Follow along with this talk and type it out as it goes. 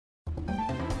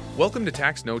Welcome to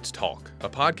Tax Notes Talk, a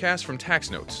podcast from Tax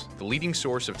Notes, the leading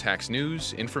source of tax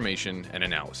news, information, and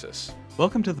analysis.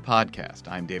 Welcome to the podcast.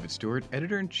 I'm David Stewart,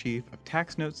 Editor-in-Chief of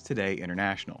Tax Notes Today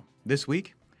International. This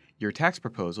week, your tax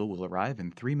proposal will arrive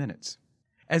in 3 minutes.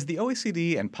 As the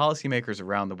OECD and policymakers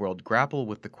around the world grapple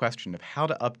with the question of how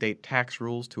to update tax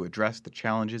rules to address the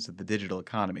challenges of the digital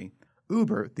economy,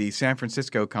 Uber, the San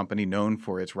Francisco company known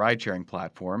for its ride-sharing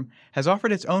platform, has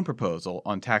offered its own proposal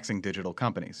on taxing digital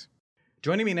companies.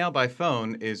 Joining me now by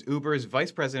phone is Uber's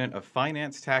Vice President of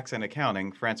Finance, Tax, and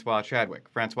Accounting, Francois Chadwick.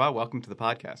 Francois, welcome to the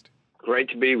podcast. Great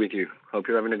to be with you. Hope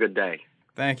you're having a good day.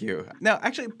 Thank you. Now,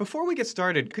 actually, before we get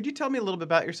started, could you tell me a little bit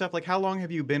about yourself? Like, how long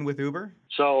have you been with Uber?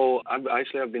 So,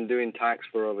 I've been doing tax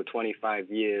for over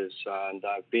 25 years, and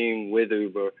I've been with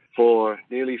Uber for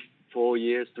nearly 4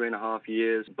 years, 3.5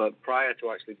 years. But prior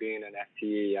to actually being an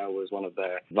FTE, I was one of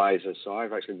their advisors. So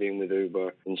I've actually been with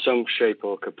Uber in some shape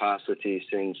or capacity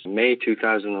since May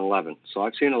 2011. So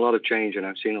I've seen a lot of change and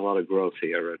I've seen a lot of growth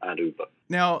here at Uber.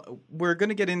 Now, we're going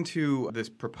to get into this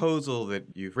proposal that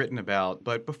you've written about,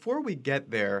 but before we get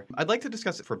there, I'd like to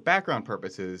discuss, for background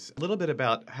purposes, a little bit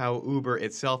about how Uber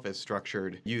itself is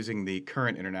structured using the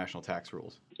current international tax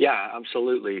rules. Yeah,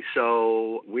 absolutely.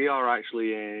 So we are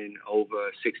actually in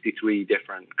over 63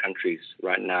 different countries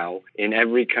right now. In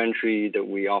every country that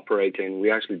we operate in, we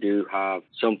actually do have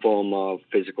some form of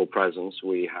physical presence.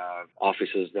 We have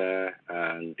offices there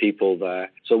and people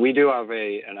there. So we do have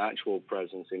an actual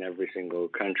presence in every single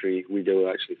country. We do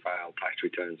actually file tax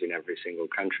returns in every single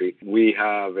country. We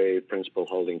have a principal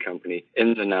holding company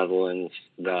in the Netherlands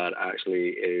that actually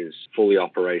is fully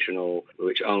operational,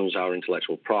 which owns our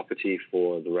intellectual property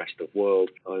for the rest of the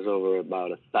world. There's over about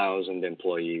 1,000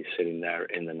 employees sitting there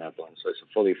in the Netherlands. So it's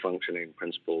a fully functioning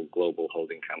principal global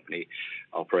holding company,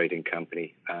 operating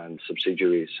company, and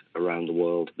subsidiaries around the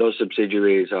world. Those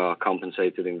subsidiaries are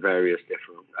compensated in various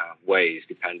different ways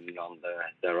depending on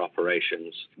their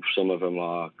operations. Some of them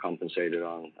are compensated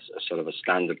on a sort of a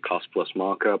standard cost plus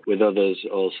markup, with others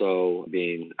also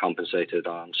being compensated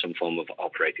on some form of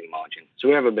operating margin. So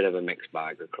we have a bit of a mixed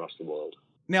bag across the world.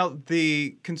 Now,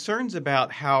 the concerns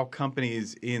about how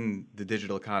companies in the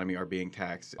digital economy are being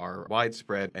taxed are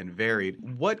widespread and varied.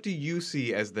 What do you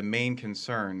see as the main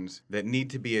concerns that need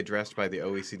to be addressed by the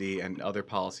OECD and other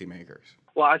policymakers?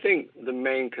 Well, I think the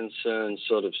main concern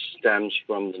sort of stems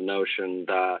from the notion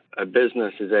that a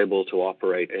business is able to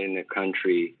operate in a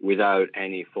country without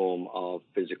any form of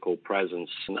physical presence.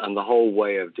 And the whole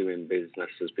way of doing business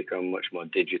has become much more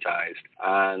digitized.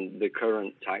 And the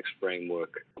current tax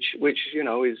framework, which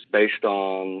is based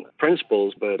on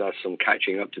principles, but has some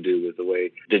catching up to do with the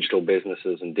way digital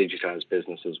businesses and digitized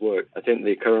businesses work. I think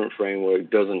the current framework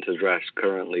doesn't address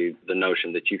currently the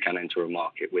notion that you can enter a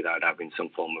market without having some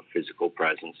form of physical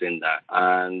presence in that.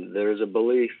 And there is a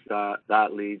belief that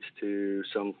that leads to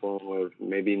some form of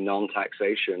maybe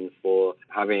non-taxation for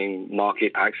having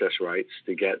market access rights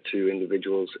to get to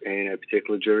individuals in a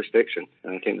particular jurisdiction.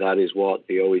 And I think that is what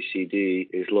the OECD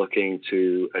is looking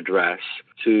to address,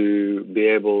 to be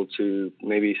able to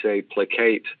maybe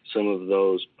placate some of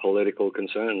those political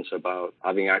concerns about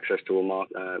having access to a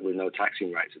market with no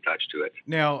taxing rights attached to it.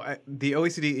 Now, the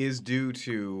OECD is due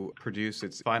to produce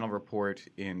its final report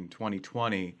in 2020.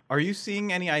 Are you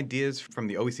seeing any ideas from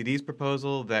the OECD's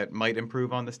proposal that might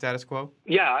improve on the status quo?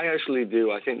 Yeah, I actually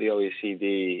do. I think the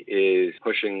OECD is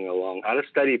pushing along at a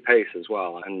steady pace as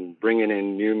well and bringing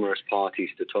in numerous parties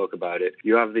to talk about it.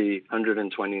 You have the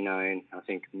 129, I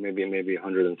think maybe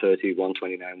 130,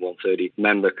 129, 130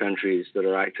 member countries that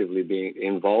are actively being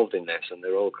involved in this, and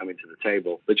they're all coming to the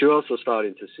table. But you're also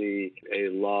starting to see a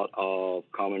lot of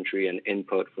commentary and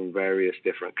input from various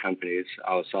different companies,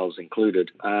 ourselves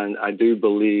included. And I do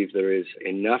believe there is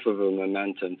enough of a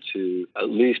momentum to at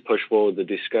least push forward the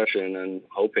discussion and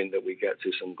hoping that we get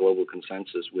to some global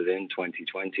consensus within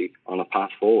 2020 on a path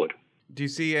forward. Do you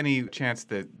see any chance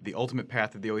that the ultimate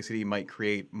path of the OECD might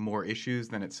create more issues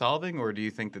than it's solving, or do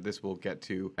you think that this will get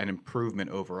to an improvement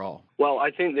overall? Well, I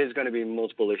think there's going to be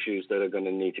multiple issues that are going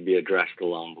to need to be addressed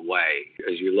along the way.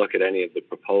 As you look at any of the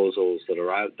proposals that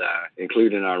are out there,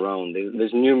 including our own,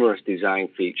 there's numerous design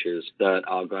features that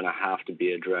are going to have to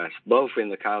be addressed, both in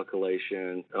the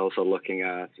calculation, also looking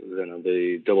at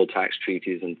the double tax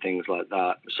treaties and things like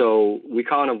that. So we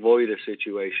can't avoid a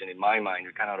situation, in my mind,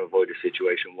 we cannot avoid a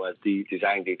situation where the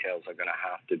design details are going to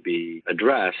have to be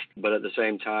addressed. But at the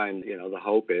same time, the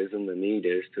hope is and the need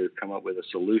is to come up with a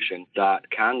solution that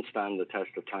can stand the test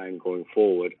of time going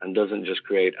forward and doesn't just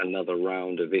create another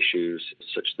round of issues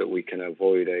such that we can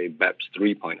avoid a BEPS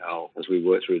 3.0 as we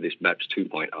work through this BEPS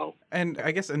 2.0. And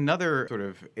I guess another sort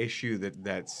of issue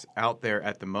that's out there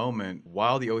at the moment,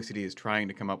 while the OECD is trying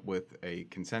to come up with a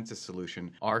consensus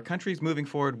solution, are countries moving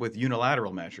forward with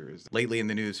unilateral measures. Lately in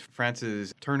the news,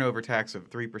 France's turnover tax of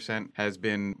 3% has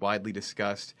been widely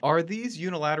discussed. Are these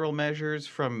unilateral measures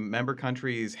from member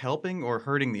countries helping or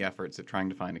hurting the efforts at trying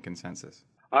to find a consensus?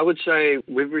 I would say,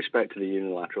 with respect to the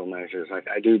unilateral measures,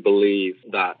 I do believe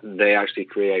that they actually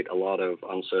create a lot of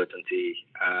uncertainty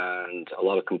and a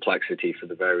lot of complexity for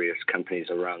the various companies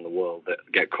around the world that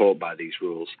get caught by these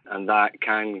rules. And that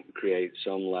can create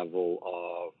some level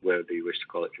of, whether you wish to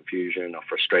call it confusion or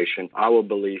frustration. Our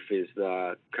belief is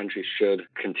that countries should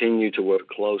continue to work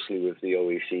closely with the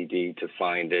OECD to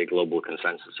find a global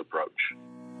consensus approach.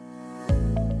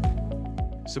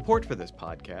 Support for this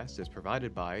podcast is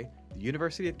provided by the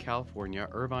University of California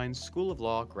Irvine's School of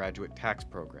Law Graduate Tax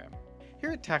Program.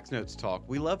 Here at Tax Notes Talk,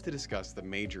 we love to discuss the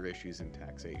major issues in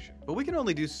taxation, but we can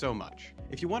only do so much.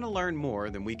 If you want to learn more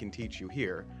than we can teach you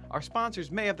here, our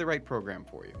sponsors may have the right program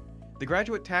for you. The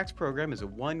Graduate Tax Program is a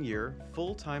one-year,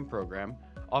 full-time program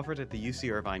offered at the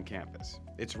UC Irvine campus.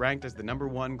 It's ranked as the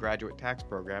 #1 graduate tax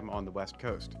program on the West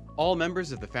Coast. All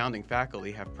members of the founding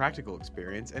faculty have practical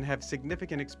experience and have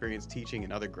significant experience teaching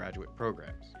in other graduate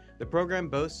programs. The program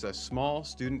boasts a small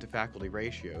student-to-faculty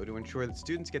ratio to ensure that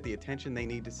students get the attention they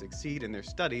need to succeed in their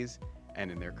studies and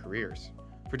in their careers.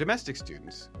 For domestic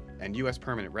students and U.S.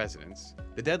 permanent residents,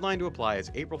 the deadline to apply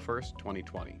is April 1st,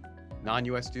 2020.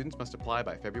 Non-U.S. students must apply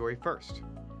by February 1st.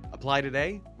 Apply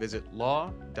today. Visit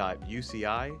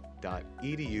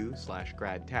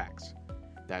law.uci.edu/gradtax.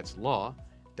 That's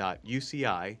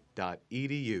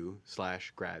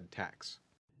law.uci.edu/gradtax.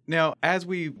 Now, as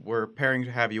we were preparing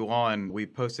to have you on, we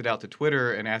posted out to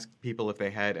Twitter and asked people if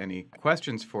they had any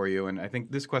questions for you, and I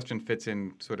think this question fits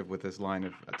in sort of with this line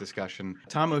of discussion.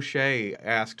 Tom O'Shea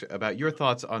asked about your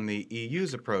thoughts on the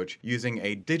EU's approach using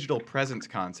a digital presence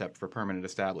concept for permanent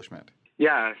establishment.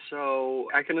 Yeah, so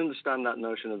I can understand that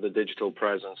notion of the digital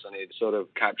presence, and it sort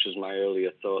of captures my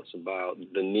earlier thoughts about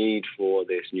the need for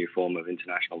this new form of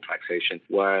international taxation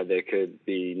where there could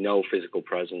be no physical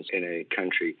presence in a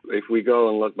country. If we go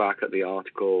and look back at the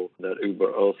article that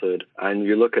Uber authored, and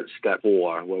you look at step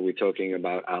 4, where we're talking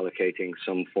about allocating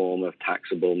some form of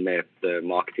taxable MIP, the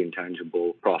market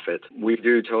intangible profit, we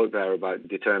do talk there about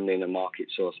determining a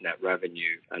market source net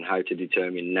revenue and how to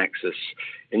determine nexus.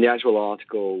 In the actual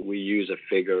article, we use a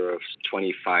figure of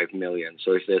 25 million.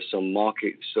 So if there's some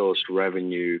market-sourced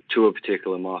revenue to a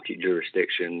particular market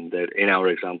jurisdiction that, in our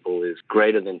example, is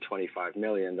greater than 25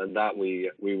 million, then that we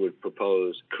would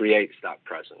propose creates that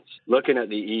presence. Looking at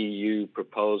the EU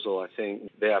proposal, I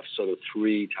think they have sort of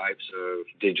 3 types of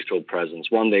digital presence.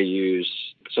 One, they use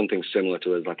something similar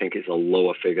to it. I think it's a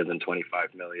lower figure than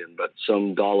 25 million, but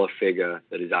some dollar figure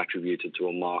that is attributed to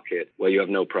a market where you have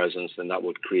no presence, then that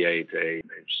would create a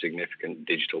significant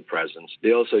digital presence.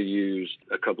 They also use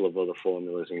a couple of other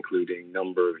formulas, including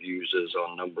number of users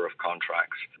or number of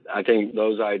contracts. I think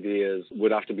those ideas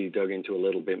would have to be dug into a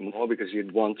little bit more because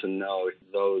you'd want to know if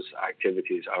those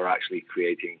activities are actually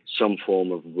creating some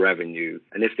form of revenue.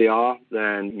 And if they are,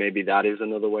 then maybe that is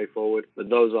another way forward. But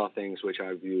those are things which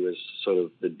I view as sort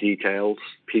of the detailed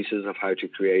pieces of how to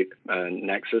create a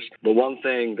nexus. But one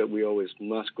thing that we always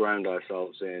must ground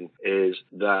ourselves in is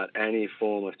that any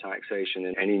form of taxation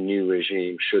in any new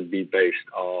regime should be based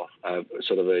off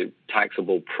sort of a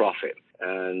taxable profit.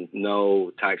 And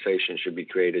no taxation should be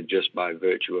created just by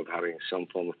virtue of having some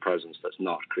form of presence that's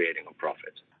not creating a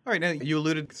profit. All right, now you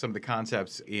alluded to some of the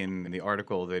concepts in the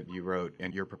article that you wrote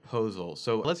and your proposal.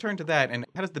 So let's turn to that. And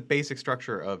how does the basic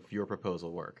structure of your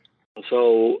proposal work?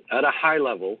 So at a high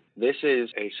level, this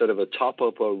is a sort of a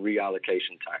top-up or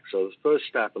reallocation tax. So the first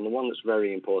step, and the one that's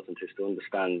very important, is to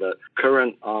understand that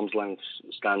current arm's length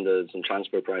standards and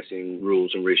transfer pricing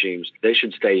rules and regimes, they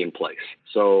should stay in place.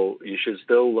 So you should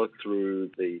still look through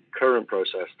the current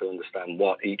process to understand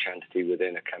what each entity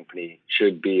within a company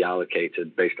should be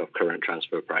allocated based off current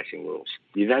transfer pricing rules.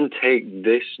 You then take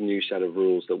this new set of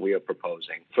rules that we are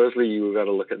proposing. Firstly, you've got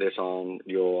to look at this on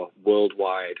your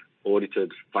worldwide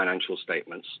audited financial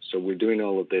statements. So we're doing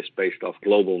all of this based off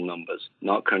global numbers,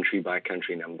 not country by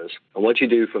country numbers. And what you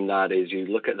do from that is you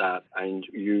look at that and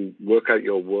you work out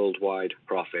your worldwide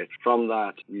profit. From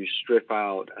that, you strip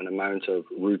out an amount of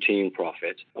routine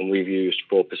profit, and we've used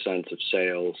 4% of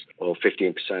sales or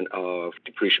 15% of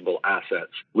depreciable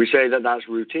assets. We say that that's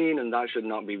routine and that should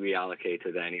not be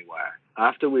reallocated anywhere.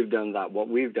 After we've done that, what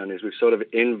we've done is we've sort of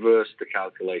inversed the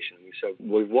calculation. We said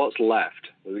with what's left,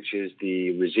 which is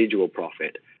the residual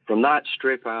profit, From that,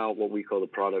 strip out what we call the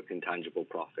product intangible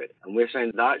profit. And we're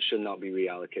saying that should not be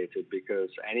reallocated because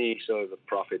any sort of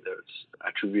profit that's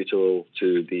attributable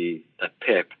to the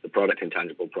PIP, the product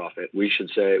intangible profit,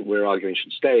 we're arguing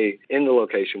should stay in the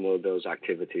location where those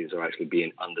activities are actually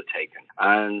being undertaken.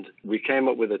 And we came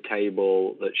up with a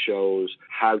table that shows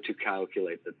how to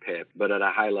calculate the PIP, but at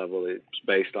a high level, it's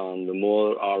based on the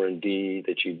more R&D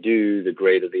that you do, the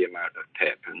greater the amount of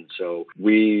PIP. And so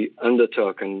we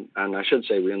undertook, and I should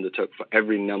say we undertook for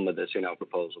every number that's in our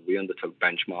proposal, we undertook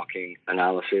benchmarking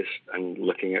analysis and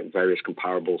looking at various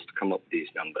comparables to come up with these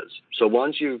numbers. So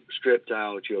once you've stripped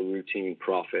out your routine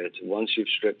profit, once you've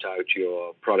stripped out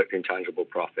your product intangible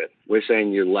profit, we're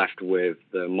saying you're left with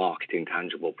the market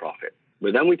intangible profit.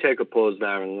 But then we take a pause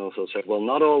there and also say, well,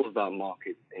 not all of that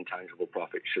market intangible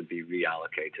profit should be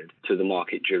reallocated to the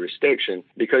market jurisdiction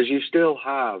because you still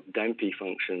have DEMPI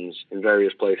functions in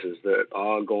various places that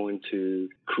are going to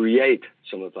create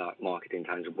some of that market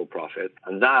intangible profit.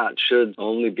 And that should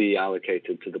only be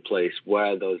allocated to the place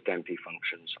where those DEMPI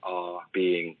functions are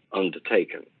being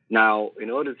undertaken. Now, in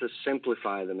order to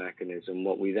simplify the mechanism,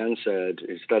 what we then said,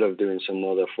 instead of doing some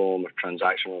other form of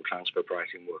transactional transfer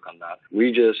pricing work on that,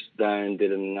 we just then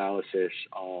did an analysis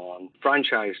on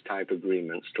franchise type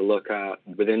agreements to look at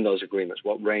within those agreements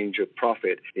what range of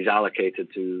profit is allocated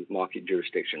to market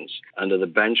jurisdictions. Under the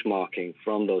benchmarking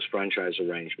from those franchise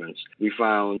arrangements, we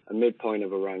found a midpoint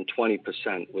of around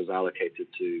 20% was allocated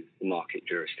to the market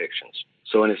jurisdictions.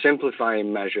 So in a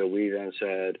simplifying measure, we then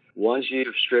said, once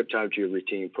you've stripped out your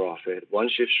routine profit,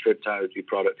 once you've stripped out your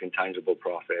product intangible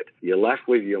profit, you're left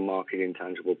with your market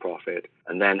intangible profit,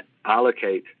 and then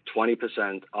allocate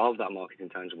 20% of that market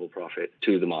intangible profit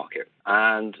to the market.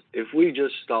 And if we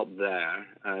just stop there,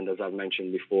 and as I've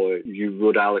mentioned before, you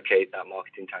would allocate that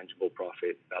market intangible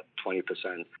profit, that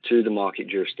 20%, to the market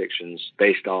jurisdictions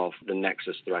based off the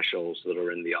nexus thresholds that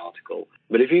are in the article.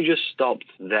 But if you just stopped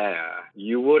there,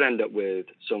 you would end up with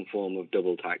some form of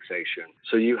double taxation.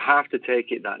 So you have to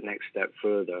take it that next step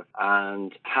further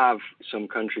and have some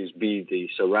countries be the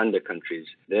surrender countries.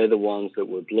 They're the ones that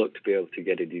would look to be able to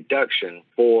get a deduction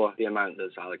for the amount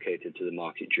that's allocated to the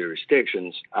market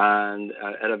jurisdictions. And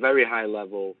at a very high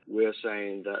level, we're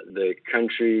saying that the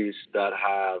countries that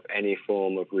have any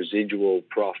form of residual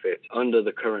profit under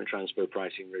the current transfer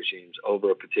pricing regimes over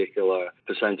a particular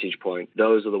percentage point,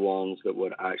 those are the ones that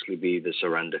would actually be the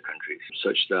surrender countries,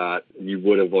 such that you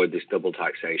would avoid this double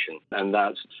taxation. And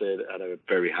that's said at a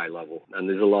very high level. And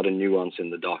there's a lot of nuance in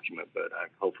the document, but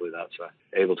hopefully that's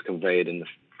able to convey it in the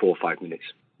 4 or 5 minutes.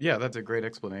 Yeah, that's a great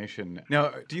explanation.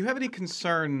 Now, do you have any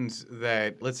concerns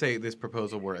that, let's say this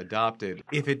proposal were adopted,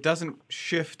 if it doesn't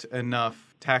shift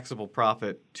enough taxable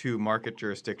profit to market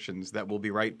jurisdictions, that we'll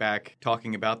be right back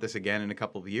talking about this again in a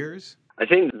couple of years? I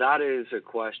think that is a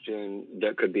question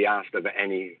that could be asked of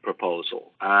any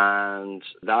proposal. And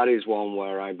that is one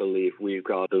where I believe we've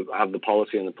got to have the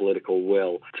policy and the political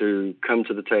will to come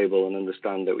to the table and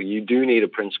understand that you do need a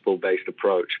principle-based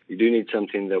approach. You do need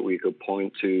something that we could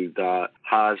point to that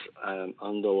has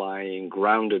underlying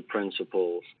grounded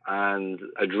principles and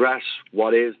address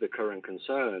what is the current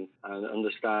concern and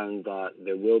understand that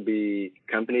there will be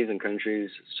companies and countries,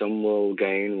 some will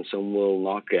gain and some will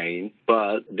not gain,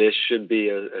 but this should be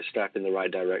a step in the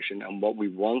right direction. And what we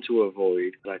want to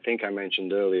avoid, as I think I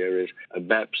mentioned earlier, is a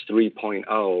BEPS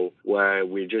 3.0, where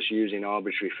we're just using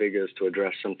arbitrary figures to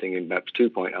address something in BEPS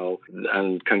 2.0,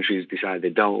 and countries decide they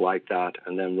don't like that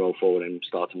and then roll forward and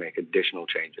start to make additional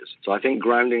changes. So I think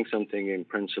grounding something in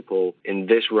principle in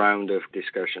this round of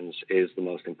discussions is the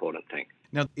most important thing.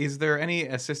 Now, is there any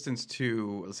assistance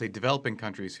to, let's say, developing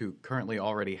countries who currently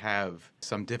already have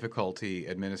some difficulty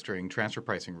administering transfer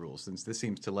pricing rules, since this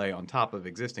seems to lay on top of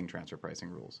existing transfer pricing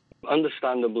rules?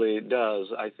 Understandably, it does.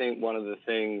 I think one of the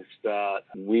things that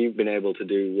we've been able to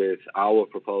do with our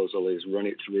proposal is run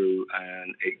it through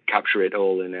and capture it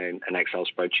all in an Excel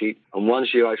spreadsheet. And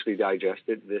once you actually digest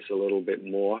this a little bit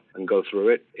more and go through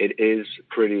it, it is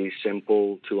pretty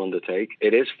simple to undertake.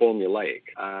 It is formulaic,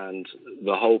 and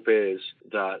the hope is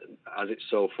that as it's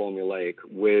so formulaic,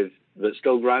 that's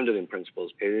still grounded in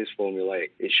principles, it is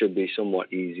formulaic. It should be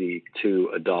somewhat easy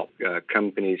to adopt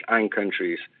companies and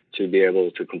countries to be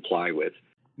able to comply with.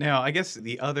 Now, I guess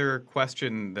the other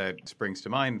question that springs to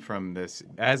mind from this,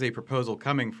 as a proposal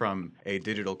coming from a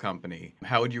digital company,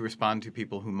 how would you respond to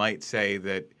people who might say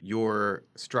that your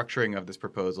structuring of this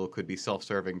proposal could be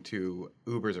self-serving to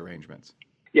Uber's arrangements?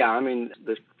 Yeah, I mean,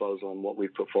 this proposal and what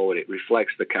we've put forward, it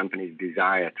reflects the company's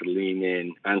desire to lean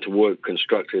in and to work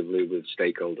constructively with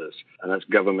stakeholders, and that's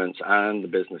governments and the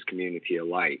business community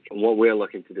alike. And what we're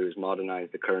looking to do is modernize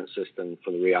the current system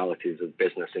for the realities of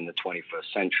business in the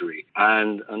 21st century.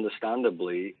 And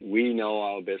understandably, we know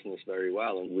our business very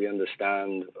well, and we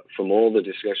understand from all the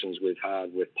discussions we've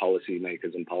had with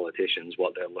policymakers and politicians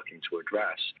what they're looking to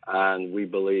address. And we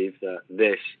believe that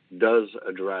this does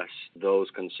address those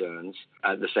concerns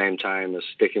at the same time as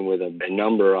sticking with a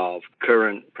number of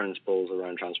current principles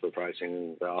around transfer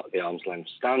pricing, the arm's length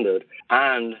standard,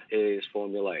 and is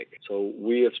formulaic. So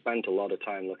we have spent a lot of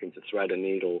time looking to thread a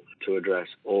needle to address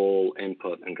all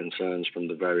input and concerns from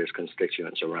the various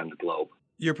constituents around the globe.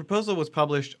 Your proposal was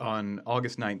published on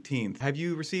August 19th. Have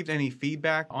you received any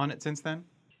feedback on it since then?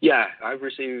 Yeah,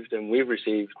 we've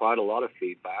received quite a lot of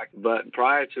feedback. But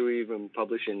prior to even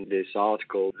publishing this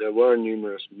article, there were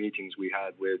numerous meetings we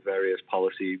had with various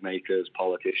policymakers,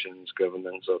 politicians,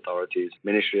 governments, authorities,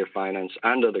 Ministry of Finance,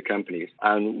 and other companies.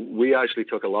 And we actually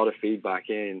took a lot of feedback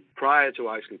in prior to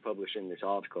actually publishing this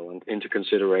article and into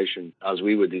consideration as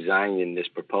we were designing this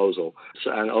proposal.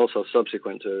 And also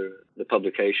subsequent to the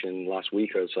publication last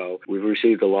week or so, we've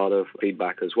received a lot of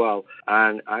feedback as well.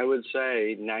 And I would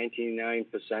say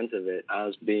 99% of it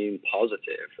as being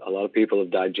positive. A lot of people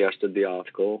have digested the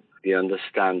article, they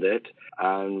understand it,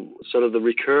 and sort of the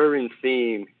recurring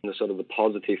theme, the sort of the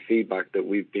positive feedback that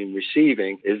we've been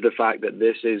receiving is the fact that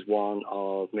this is one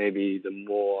of maybe the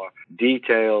more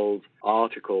detailed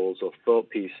articles or thought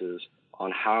pieces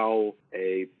on how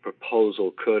a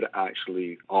proposal could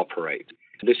actually operate.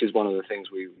 This is one of the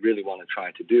things we really want to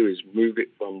try to do, is move it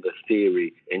from the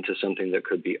theory into something that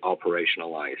could be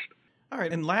operationalized. All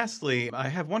right. And lastly, I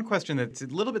have one question that's a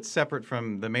little bit separate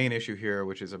from the main issue here,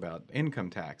 which is about income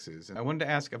taxes. And I wanted to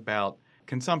ask about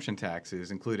consumption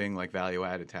taxes, including like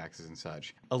value-added taxes and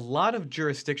such. A lot of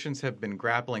jurisdictions have been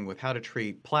grappling with how to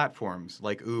treat platforms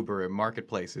like Uber and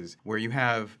marketplaces, where you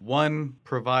have one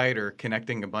provider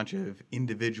connecting a bunch of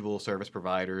individual service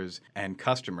providers and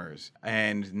customers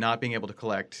and not being able to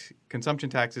collect consumption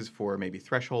taxes for maybe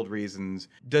threshold reasons.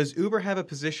 Does Uber have a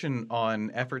position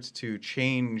on efforts to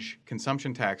change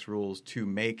consumption tax rules to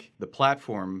make the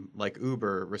platform like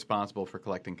Uber responsible for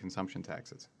collecting consumption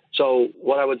taxes? So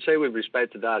what I would say with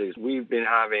respect to that is we've been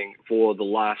having for the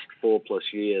last 4+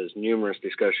 years numerous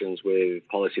discussions with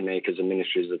policymakers and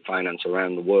ministries of finance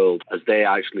around the world as they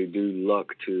actually do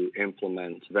look to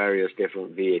implement various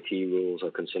different VAT rules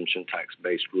or consumption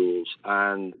tax-based rules.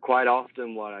 And quite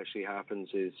often what actually happens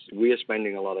is we are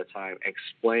spending a lot of time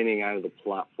explaining how the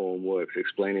platform works,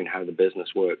 explaining how the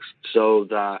business works, so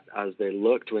that as they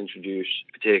look to introduce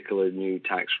particular new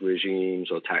tax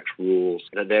regimes or tax rules,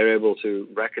 that they're able to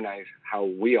recognize how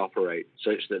we operate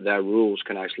such that their rules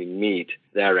can actually meet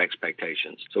their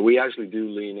expectations. So we actually do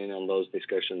lean in on those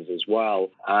discussions as well.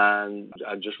 And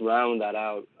I'd just round that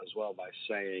out as well by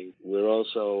saying we're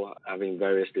also having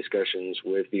various discussions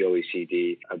with the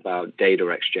OECD about data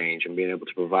exchange and being able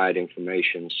to provide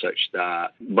information such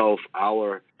that both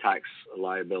our tax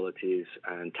liabilities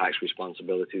and tax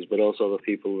responsibilities, but also the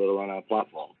people that are on our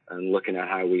platform, and looking at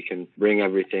how we can bring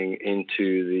everything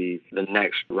into the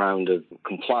next round of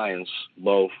compliance,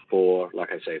 both for, like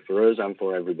I say, for us and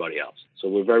for everybody else. So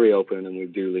we're very open and we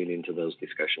do lean into those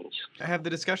discussions. Have the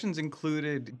discussions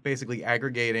included basically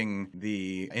aggregating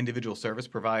the individual service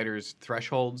providers'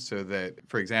 thresholds so that,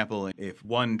 for example, if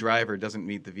one driver doesn't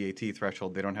meet the VAT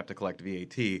threshold, they don't have to collect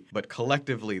VAT, but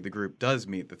collectively the group does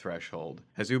meet the threshold?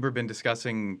 Has Uber been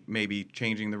discussing maybe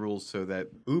changing the rules so that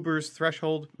Uber's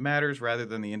threshold matters rather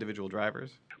than the individual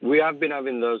drivers? We have been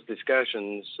having those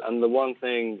discussions, and the one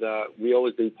thing that we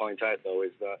always do point out, though,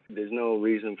 is that there's no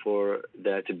reason for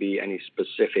there to be any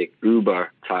specific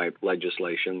Uber-type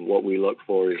legislation. What we look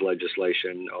for is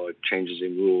legislation or changes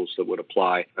in rules that would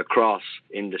apply across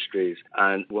industries.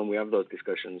 And when we have those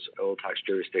discussions, all tax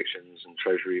jurisdictions and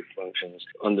treasury functions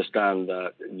understand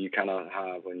that you cannot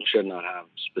have and should not have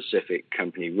specific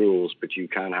company rules, but you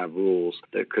can have rules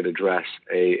that could address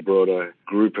a broader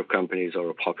group of companies or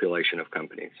a population of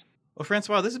companies. Well,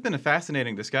 Francois, this has been a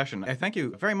fascinating discussion. I thank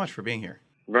you very much for being here.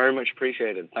 Very much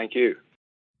appreciated. Thank you.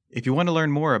 If you want to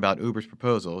learn more about Uber's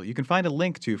proposal, you can find a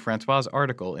link to Francois'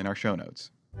 article in our show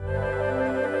notes.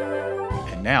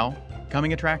 And now,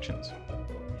 coming attractions.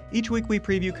 Each week we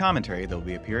preview commentary that will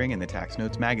be appearing in the Tax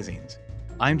Notes magazines.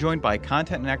 I'm joined by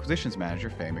Content and Acquisitions Manager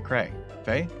Faye McRae.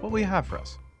 Faye, what will you have for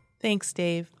us? Thanks,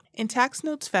 Dave. In Tax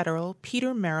Notes Federal,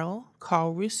 Peter Merrill,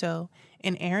 Carl Russo,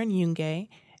 and Aaron Junge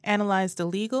analyzed the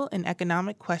legal and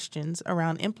economic questions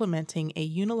around implementing a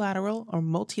unilateral or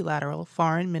multilateral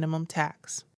foreign minimum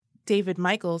tax. David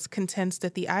Michaels contends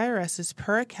that the IRS's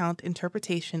per-account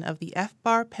interpretation of the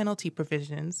FBAR penalty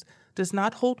provisions does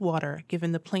not hold water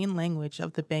given the plain language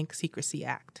of the Bank Secrecy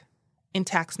Act. In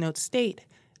Tax Notes State,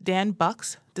 Dan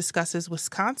Bucks discusses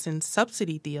Wisconsin's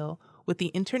subsidy deal with the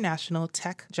international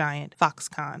tech giant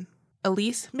Foxconn.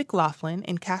 Elise McLaughlin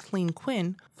and Kathleen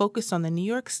Quinn focus on the New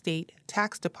York State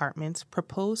Tax Department's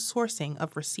proposed sourcing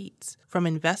of receipts from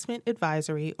investment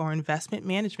advisory or investment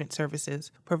management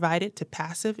services provided to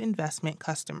passive investment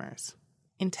customers.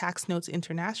 In Tax Notes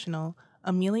International,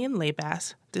 Emilian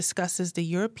Labas discusses the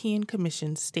European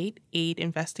Commission's state aid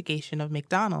investigation of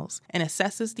McDonald's and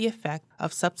assesses the effect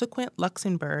of subsequent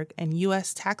Luxembourg and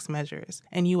U.S. tax measures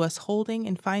and U.S. holding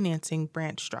and financing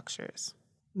branch structures.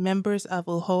 Members of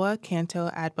Ulloa Canto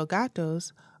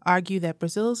Advogados argue that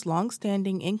Brazil's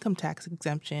long-standing income tax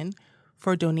exemption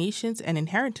for donations and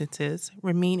inheritances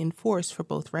remain in force for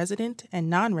both resident and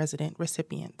non-resident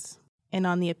recipients. And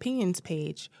on the opinions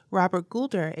page, Robert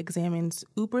Goulder examines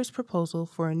Uber's proposal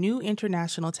for a new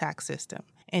international tax system,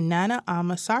 and Nana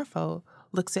Ama Sarfo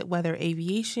looks at whether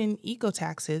aviation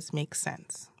eco-taxes make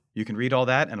sense. You can read all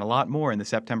that and a lot more in the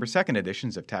September 2nd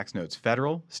editions of Tax Notes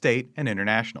Federal, State, and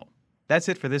International. That's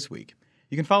it for this week.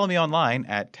 You can follow me online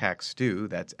at TaxStew,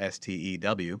 that's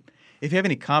S-T-E-W. If you have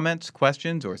any comments,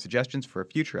 questions, or suggestions for a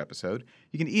future episode,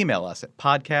 you can email us at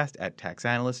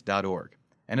podcast@taxanalyst.org.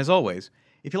 And as always,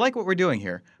 if you like what we're doing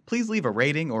here, please leave a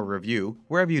rating or review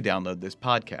wherever you download this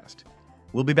podcast.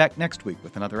 We'll be back next week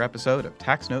with another episode of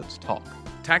Tax Notes Talk.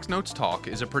 Tax Notes Talk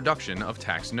is a production of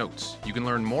Tax Notes. You can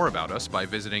learn more about us by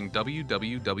visiting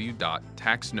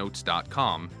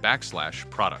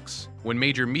www.taxnotes.com/products. When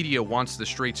major media wants the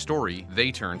straight story,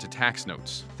 they turn to Tax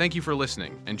Notes. Thank you for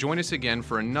listening, and join us again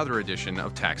for another edition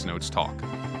of Tax Notes Talk.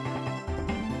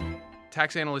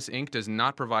 Tax Analysts, Inc. does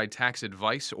not provide tax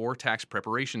advice or tax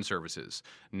preparation services.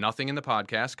 Nothing in the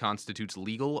podcast constitutes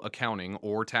legal, accounting,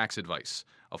 or tax advice.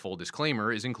 A full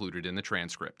disclaimer is included in the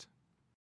transcript.